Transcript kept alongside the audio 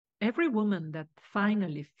every woman that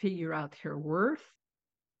finally figured out her worth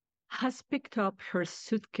has picked up her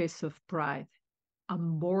suitcase of pride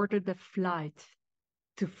and boarded the flight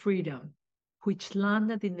to freedom, which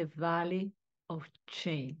landed in the valley of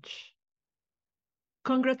change.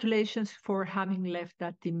 Congratulations for having left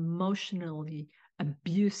that emotionally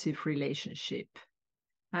abusive relationship.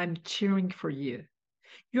 I'm cheering for you.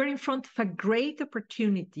 You're in front of a great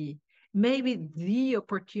opportunity, maybe the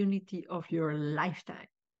opportunity of your lifetime.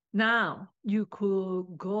 Now, you could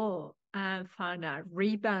go and find a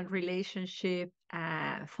rebound relationship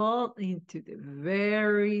and fall into the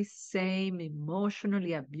very same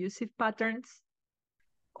emotionally abusive patterns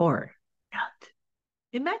or not.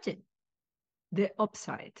 Imagine the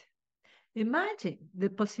upside. Imagine the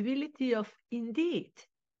possibility of indeed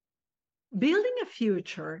building a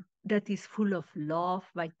future that is full of love,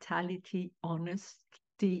 vitality,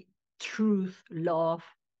 honesty, truth, love.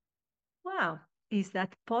 Wow, is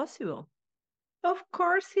that possible? Of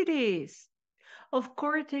course it is. Of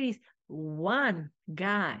course, there is one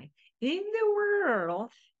guy in the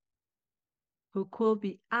world who could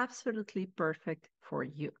be absolutely perfect for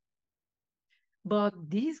you. But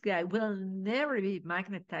this guy will never be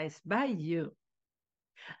magnetized by you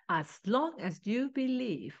as long as you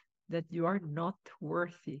believe that you are not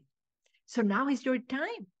worthy. So now is your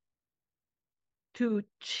time to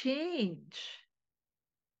change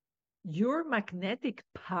your magnetic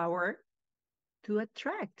power to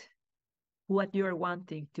attract what you're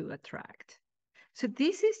wanting to attract. So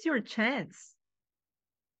this is your chance.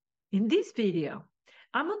 In this video,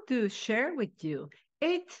 I'm going to share with you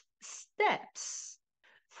 8 steps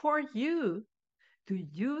for you to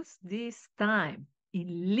use this time in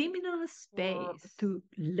liminal space to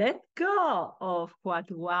let go of what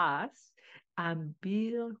was and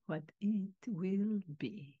build what it will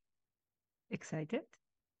be. Excited?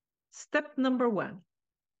 Step number 1,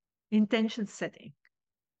 intention setting.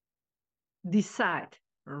 Decide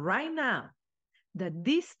right now that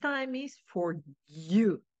this time is for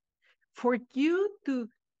you to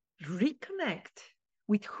reconnect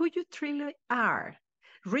with who you truly are,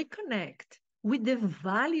 reconnect with the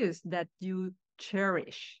values that you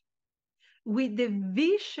cherish, with the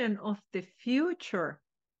vision of the future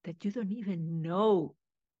that you don't even know,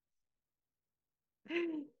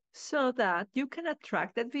 so that you can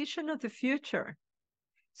attract that vision of the future.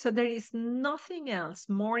 So there is nothing else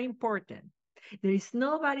more important. There is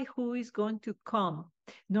nobody who is going to come,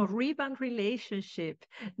 no rebound relationship,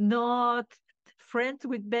 not friends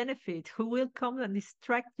with benefit who will come and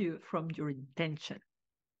distract you from your intention.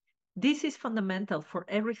 This is fundamental for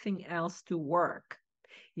everything else to work.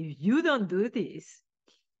 If you don't do this,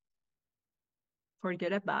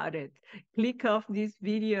 forget about it. Click off this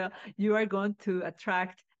video. You are going to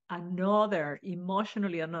attract another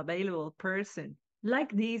emotionally unavailable person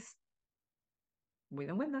like this. We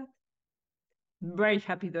don't want that. Very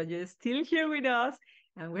happy that you're still here with us,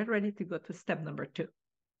 and we're ready to go to step number 2.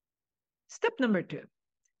 Step number 2.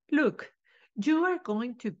 Look, you are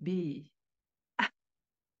going to be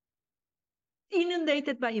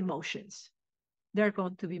inundated by emotions. There are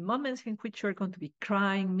going to be moments in which you're going to be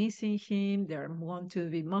crying, missing him. There are going to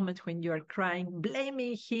be moments when you are crying,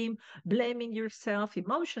 blaming him, blaming yourself.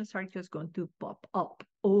 Emotions are just going to pop up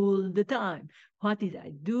all the time. What did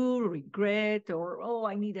I do? Regret, or, oh,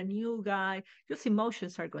 I need a new guy. Just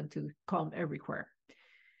emotions are going to come everywhere.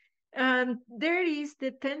 And there is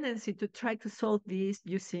the tendency to try to solve this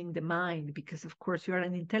using the mind, because, of course, you are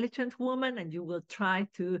an intelligent woman and you will try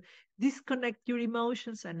to disconnect your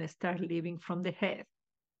emotions and start living from the head.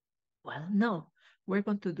 Well, no, we're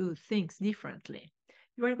going to do things differently.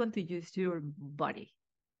 You are going to use your body.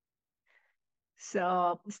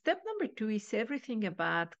 So, step number 2 is everything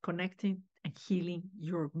about connecting and healing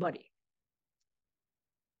your body.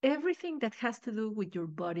 Everything that has to do with your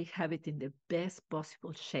body, have it in the best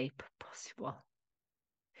possible shape possible.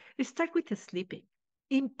 Start with the sleeping.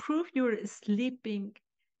 Improve your sleeping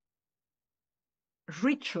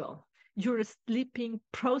ritual, your sleeping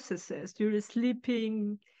processes, your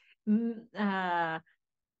sleeping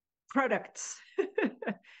products.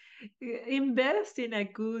 Invest in a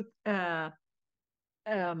good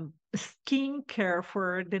skincare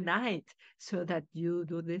for the night, so that you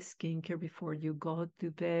do the skincare before you go to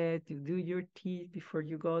bed, you do your teeth before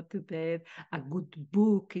you go to bed, a good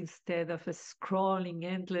book instead of scrolling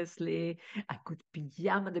endlessly, a good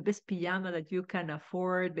pajama, the best pajama that you can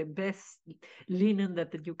afford, the best linen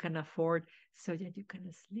that you can afford, so that you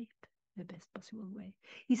can sleep the best possible way.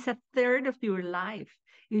 It's a third of your life.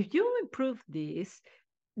 If you improve this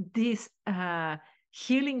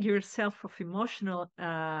healing yourself of emotional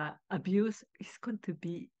abuse is going to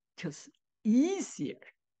be just easier.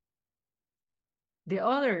 The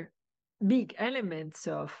other big elements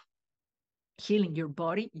of healing your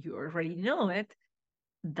body, you already know it: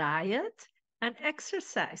 diet and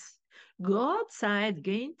exercise. Go outside,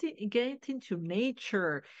 get into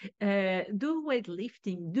nature, do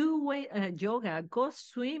weightlifting, do yoga, go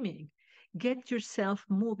swimming, get yourself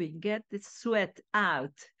moving, get the sweat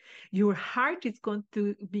out. Your heart is going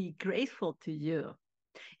to be grateful to you.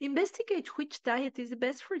 Investigate which diet is the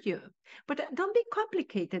best for you, but don't be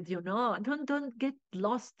complicated. Don't get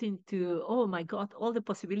lost into, oh my god, all the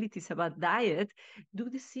possibilities about diet. Do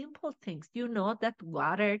the simple things. You know that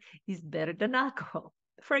water is better than alcohol,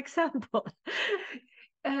 for example.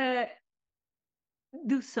 uh,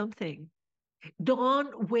 do something.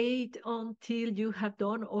 Don't wait until you have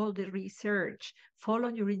done all the research. Follow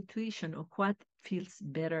your intuition of what feels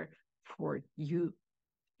better for you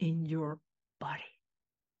in your body.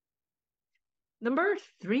 Number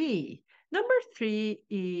three. Number three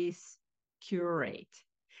is curate.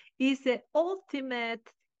 Is the ultimate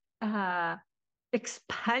uh,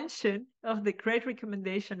 expansion of the great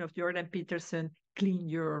recommendation of Jordan Peterson, clean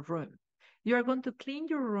your room. You are going to clean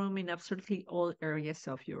your room in absolutely all areas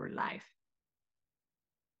of your life.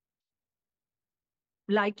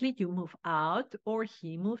 Likely you move out or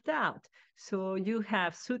he moved out. So you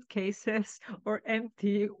have suitcases or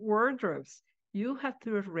empty wardrobes. You have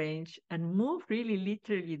to arrange and move really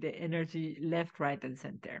literally the energy left, right, and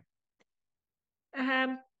center.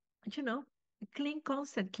 Um, you know, clean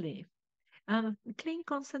constantly. Clean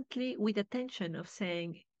constantly with attention of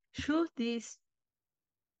saying, should this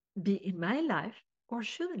be in my life or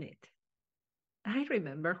shouldn't it? I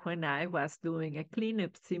remember when I was doing a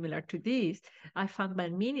cleanup similar to this, I found my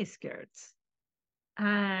mini skirts.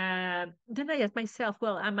 Then I asked myself,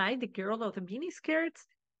 well, am I the girl of the miniskirts?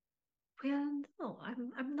 Well, no,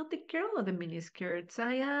 I'm not the girl of the miniskirts.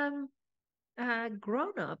 I am a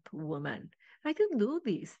grown-up woman. I don't do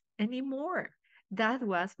this anymore. That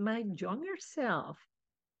was my younger self.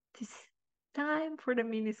 It's time for the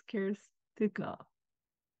miniskirts to go.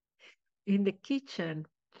 In the kitchen,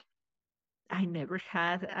 I never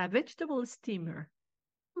had a vegetable steamer.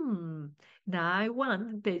 Hmm. Now I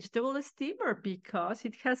want vegetable steamer because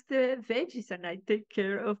it has the veggies and I take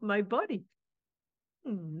care of my body.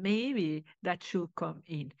 Maybe that should come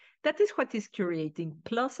in. That is what is curating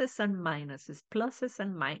pluses and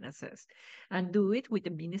minuses. And do it with the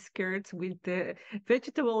miniskirts, with the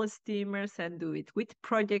vegetable steamers, and do it with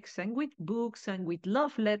projects and with books and with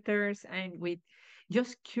love letters and with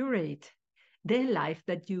just curate the life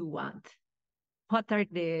that you want. What are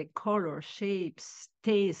the colors, shapes,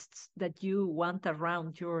 tastes that you want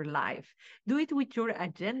around your life? Do it with your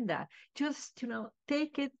agenda. Just,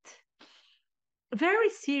 take it very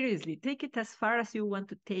seriously. Take it as far as you want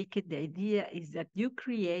to take it. The idea is that you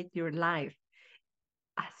create your life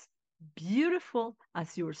as beautiful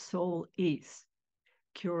as your soul is.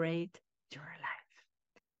 Curate your life.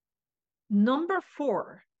 Number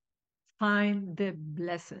four, find the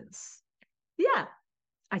blessings. Yeah,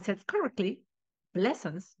 I said correctly.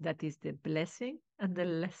 Blessings, that is the blessing and the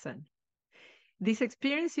lesson. This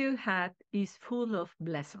experience you had is full of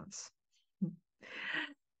blessings.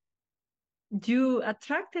 You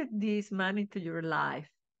attracted this man into your life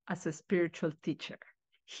as a spiritual teacher.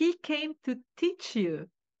 He came to teach you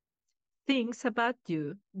things about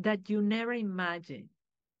you that you never imagined.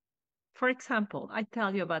 For example, I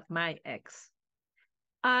tell you about my ex.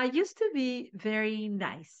 I used to be very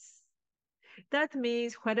nice. That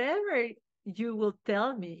means whatever you will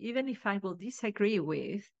tell me, even if I will disagree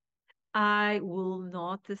with, I will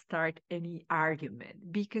not start any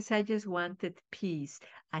argument because I just wanted peace.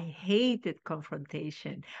 I hated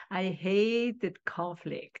confrontation. I hated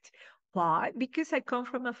conflict. Why? Because I come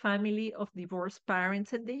from a family of divorced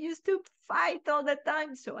parents and they used to fight all the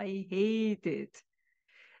time. So I hate it.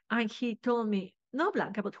 And he told me, no,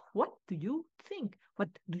 Blanca, but what do you think? What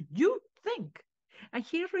do you think? And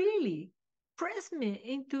he really pressed me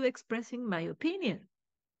into expressing my opinion.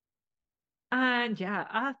 And yeah,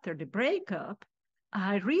 after the breakup,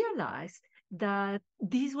 I realized that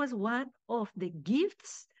this was one of the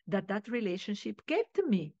gifts that that relationship gave to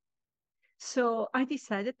me. So I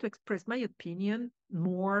decided to express my opinion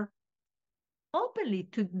more openly,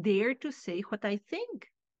 to dare to say what I think.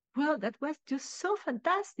 Well, that was just so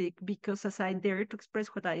fantastic because as I dared to express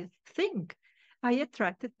what I think, I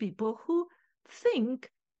attracted people who think,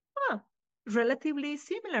 well, relatively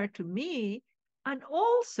similar to me, and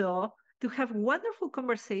also to have wonderful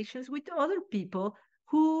conversations with other people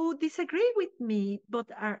who disagree with me but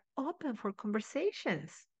are open for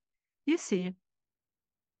conversations. You see,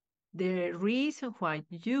 the reason why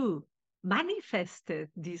you manifested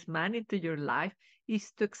this man into your life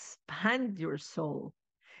is to expand your soul.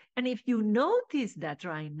 And if you notice that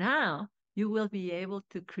right now, you will be able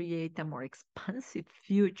to create a more expansive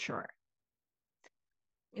future.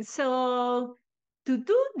 So, to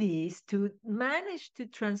do this, to manage to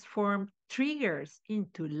transform triggers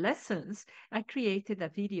into lessons, I created a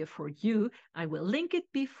video for you. I will link it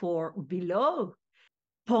below.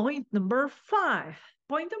 Point number 5.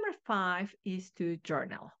 Point number 5 is to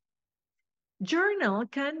journal. Journal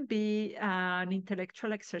can be an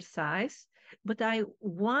intellectual exercise, but I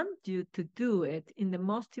want you to do it in the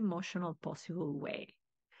most emotional possible way.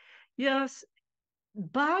 Just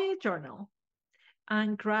buy a journal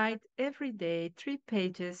and write every day 3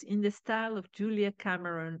 pages in the style of Julia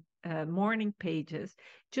Cameron morning pages.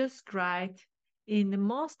 Just write in the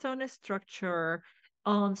most honest structure,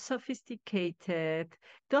 unsophisticated.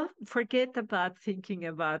 Don't forget about thinking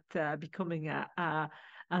about becoming a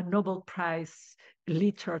Nobel Prize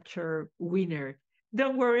literature winner.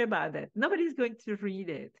 Don't worry about it. Nobody's going to read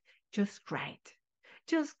it. Just write.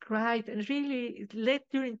 Just write and really let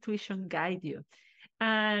your intuition guide you.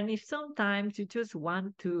 And if sometimes you just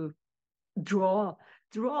want to draw,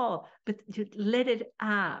 draw, but you let it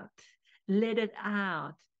out, let it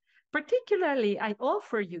out. Particularly, I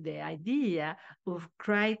offer you the idea of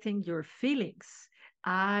writing your feelings.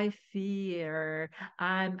 I fear,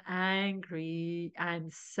 I'm angry, I'm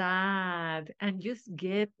sad, and just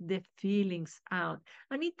get the feelings out.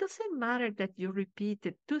 And it doesn't matter that you repeat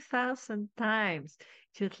it 2,000 times,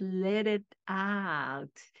 just let it out.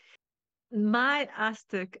 My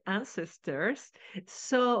Aztec ancestors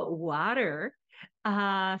saw water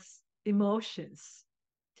as emotions.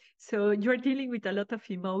 So you're dealing with a lot of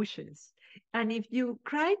emotions. And if you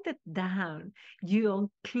write that down, you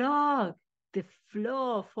unclog the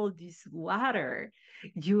flow of all this water.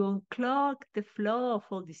 You unclog the flow of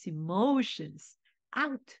all these emotions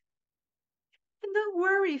out. And don't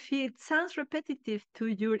worry if it sounds repetitive to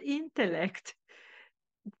your intellect.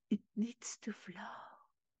 It needs to flow.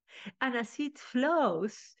 And as it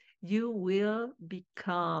flows, you will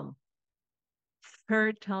become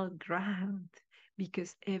fertile ground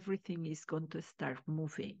because everything is going to start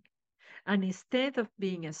moving. And instead of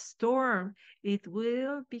being a storm, it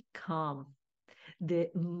will become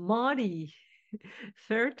the muddy,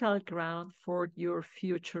 fertile ground for your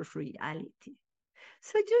future reality.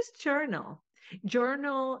 So just journal.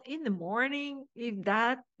 Journal in the morning if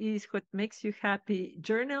that is what makes you happy.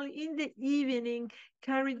 Journal in the evening.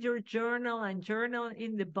 Carry your journal and journal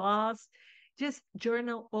in the bus. Just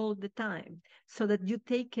journal all the time so that you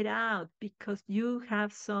take it out because you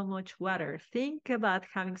have so much water. Think about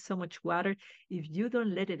having so much water. If you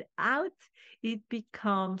don't let it out, it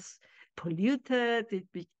becomes polluted.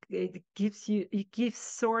 It gives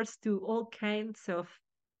source to all kinds of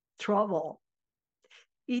trouble.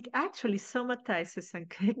 It actually somatizes and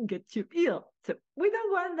can get you ill. So we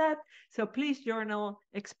don't want that. So please journal,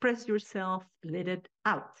 express yourself, let it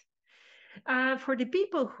out. For the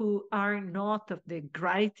people who are not of the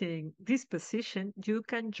writing disposition, you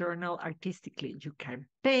can journal artistically. You can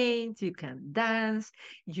paint, you can dance,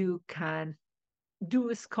 you can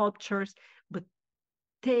do sculptures, but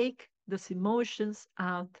take those emotions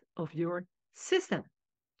out of your system.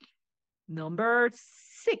 Number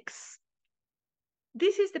 6,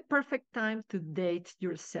 this is the perfect time to date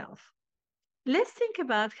yourself. Let's think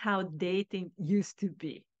about how dating used to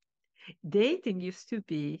be. Dating used to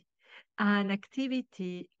be an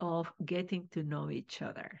activity of getting to know each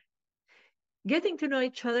other. Getting to know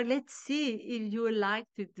each other, let's see if you like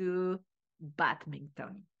to do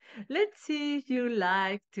badminton. Let's see if you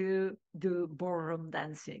like to do ballroom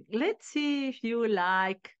dancing. Let's see if you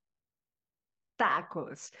like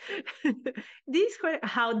tacos. This is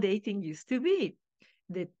how dating used to be.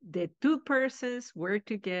 The two persons were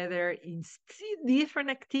together in different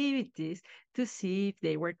activities to see if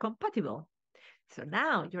they were compatible. So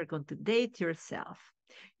now you're going to date yourself.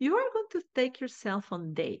 You are going to take yourself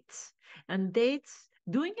on dates, and dates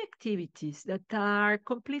doing activities that are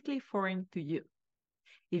completely foreign to you.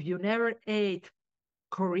 If you never ate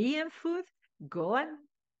Korean food, go and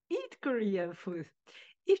eat Korean food.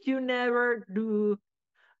 If you never do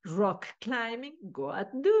rock climbing, go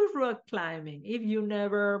and do rock climbing. If you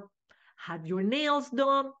never had your nails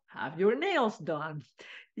done, have your nails done.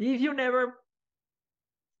 If you never,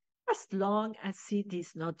 as long as it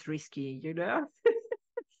is not risky,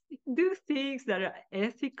 do things that are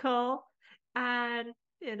ethical and,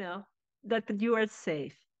 that you are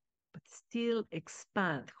safe, but still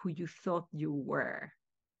expand who you thought you were.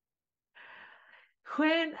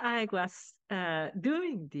 When I was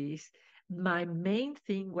doing this, my main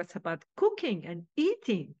thing was about cooking and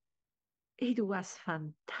eating. It was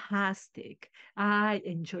fantastic. I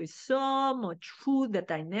enjoyed so much food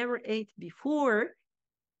that I never ate before.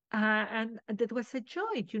 And that was a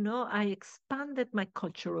joy. I expanded my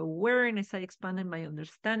cultural awareness, I expanded my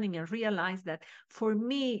understanding, and realized that for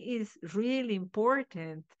me is really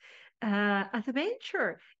important.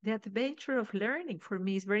 Adventure, the adventure of learning for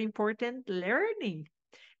me is very important. Learning,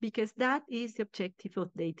 because that is the objective of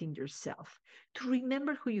dating yourself, to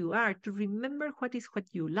remember who you are, to remember what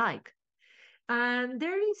you like. And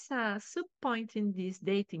there is a sub point in this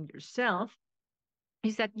dating yourself,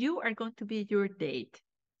 is that you are going to be your date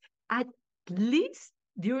at least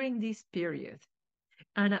during this period.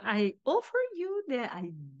 And I offer you the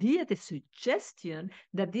idea, the suggestion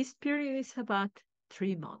that this period is about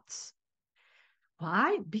 3 months.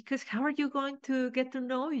 Why? Because how are you going to get to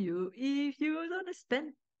know you if you don't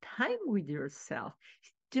spend time with yourself?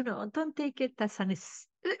 Don't take it as a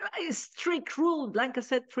strict rule. Like I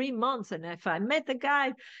said, 3 months. And if I met a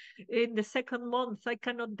guy in the second month, I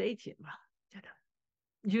cannot date him. Well,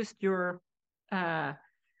 use uh,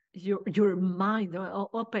 your mind,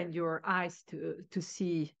 open your eyes to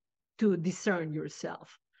see, to discern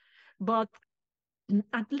yourself. But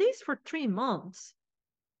at least for 3 months,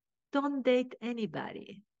 don't date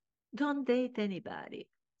anybody. Don't date anybody.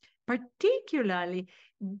 Particularly,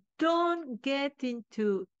 don't get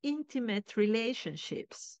into intimate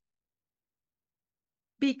relationships,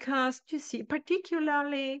 because you see,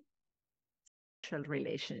 particularly social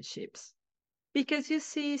relationships, because you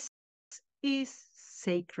see, is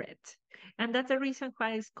sacred. And that's the reason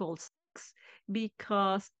why it's called sex,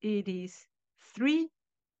 because it is three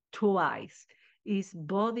twice. Is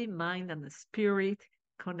body, mind, and spirit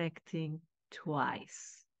connecting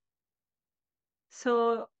twice.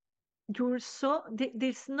 So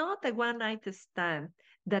there's not a one night stand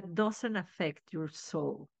that doesn't affect your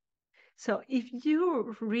soul. So if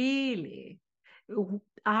you really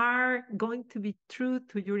are going to be true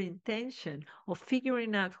to your intention of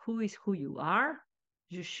figuring out who is who you are,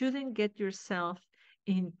 you shouldn't get yourself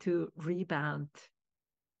into rebound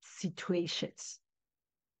situations.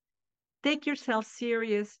 Take yourself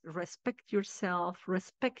serious, respect yourself,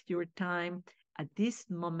 respect your time. At this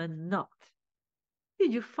moment, not.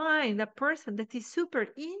 If you find a person that is super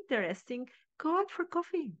interesting, go out for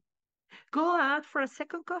coffee. Go out for a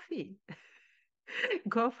second coffee.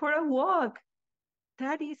 Go for a walk.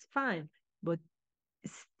 That is fine. But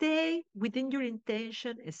stay within your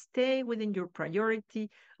intention, stay within your priority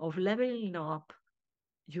of leveling up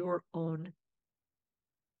your own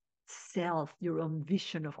self, your own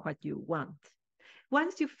vision of what you want.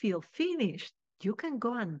 Once you feel finished, you can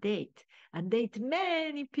go and date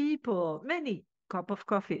many people, many cup of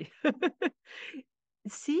coffee.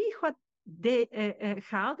 See what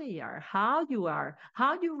how they are, how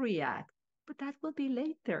you react. But that will be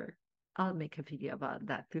later. I'll make a video about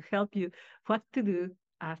that to help you what to do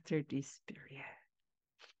after this period.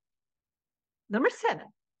 Number 7,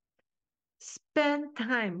 spend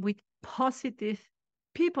time with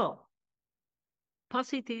people,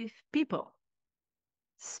 positive people,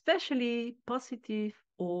 especially positive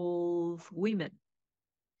old women.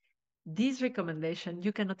 This recommendation,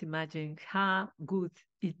 you cannot imagine how good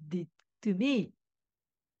it did to me.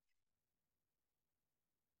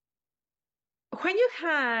 When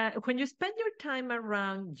you spend your time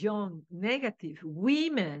around young, negative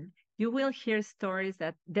women, you will hear stories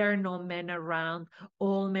that there are no men around,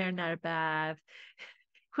 all men are bad.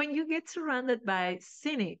 When you get surrounded by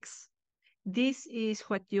cynics, this is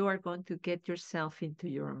what you are going to get yourself into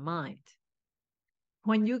your mind.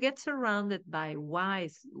 When you get surrounded by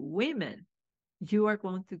wise women, you are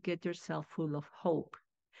going to get yourself full of hope.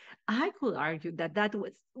 I could argue that that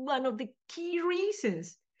was one of the key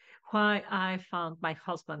reasons why I found my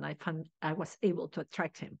husband. I was able to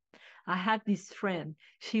attract him. I had this friend.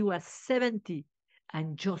 She was 70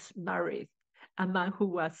 and just married a man who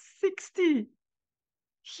was 60.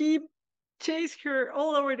 He chased her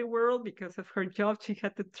all over the world because of her job. She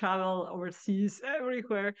had to travel overseas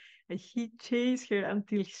everywhere, and he chased her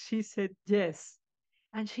until she said yes.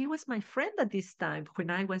 And she was my friend at this time when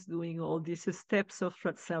I was doing all these steps of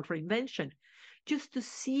self reinvention, just to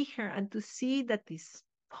see her and to see that it's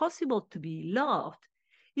possible to be loved.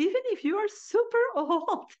 Even if you are super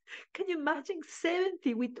old, can you imagine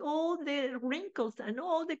 70 with all the wrinkles and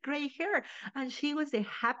all the gray hair? And she was the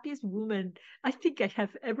happiest woman I think I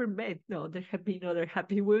have ever met. No, there have been other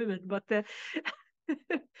happy women, but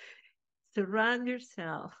surround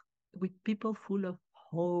yourself with people full of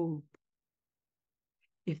hope.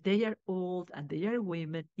 If they are old and they are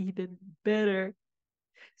women, even better.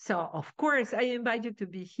 So, of course, I invite you to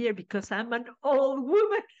be here because I'm an old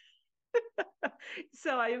woman.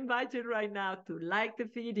 So I invite you right now to like the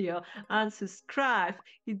video and subscribe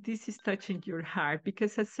if this is touching your heart,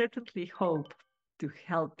 because I certainly hope to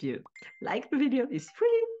help you. Like the video is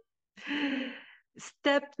free.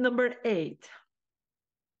 Step number 8.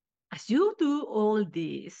 As you do all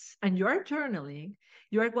this and you are journaling,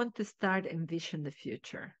 you are going to start envision the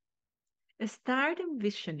future. Start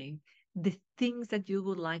envisioning the things that you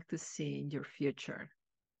would like to see in your future.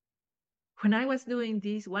 When I was doing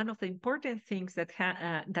this, one of the important things that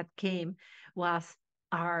came was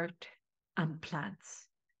art and plants.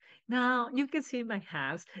 Now you can see in my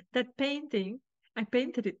house that painting. I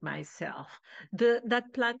painted it myself.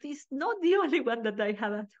 That plant is not the only one that I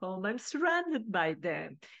have at home. I'm surrounded by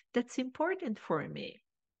them. That's important for me.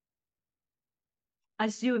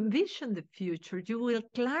 As you envision the future, you will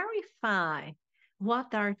clarify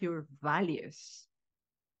what are your values.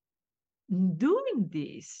 Doing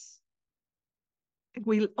this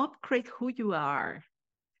will upgrade who you are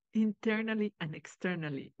internally and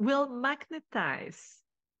externally, will magnetize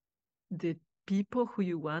the people who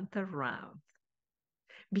you want around,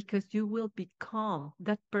 because you will become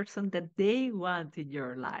that person that they want in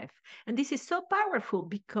your life. And this is so powerful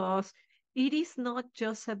because it is not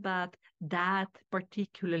just about that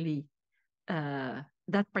particular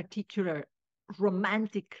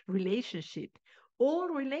romantic relationship. All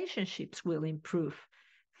relationships will improve.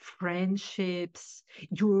 Friendships,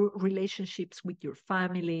 your relationships with your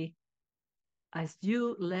family. As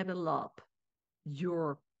you level up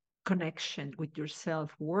your connection with your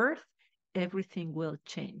self-worth, everything will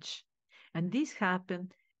change. And this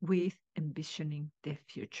happened with envisioning the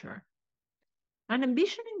future. And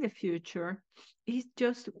envisioning the future is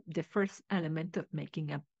just the first element of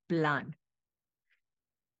making a plan.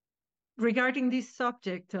 Regarding this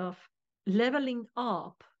subject of leveling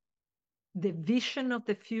up the vision of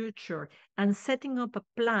the future and setting up a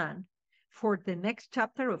plan for the next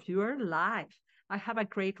chapter of your life, I have a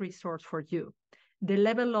great resource for you, the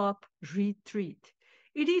Level Up Retreat.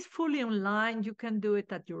 It is fully online. You can do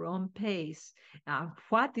it at your own pace.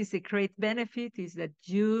 What is the great benefit is that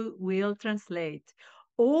you will translate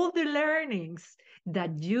all the learnings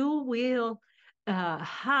that you will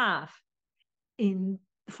have in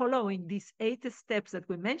following these 8 steps that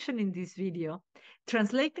we mentioned in this video,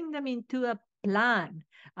 translating them into a plan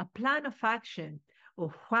of action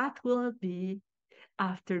of what will be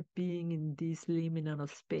after being in this liminal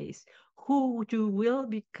space, who you will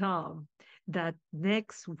become, that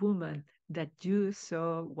next woman that you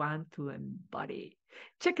so want to embody.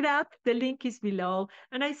 Check it out. The link is below,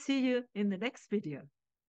 and I see you in the next video.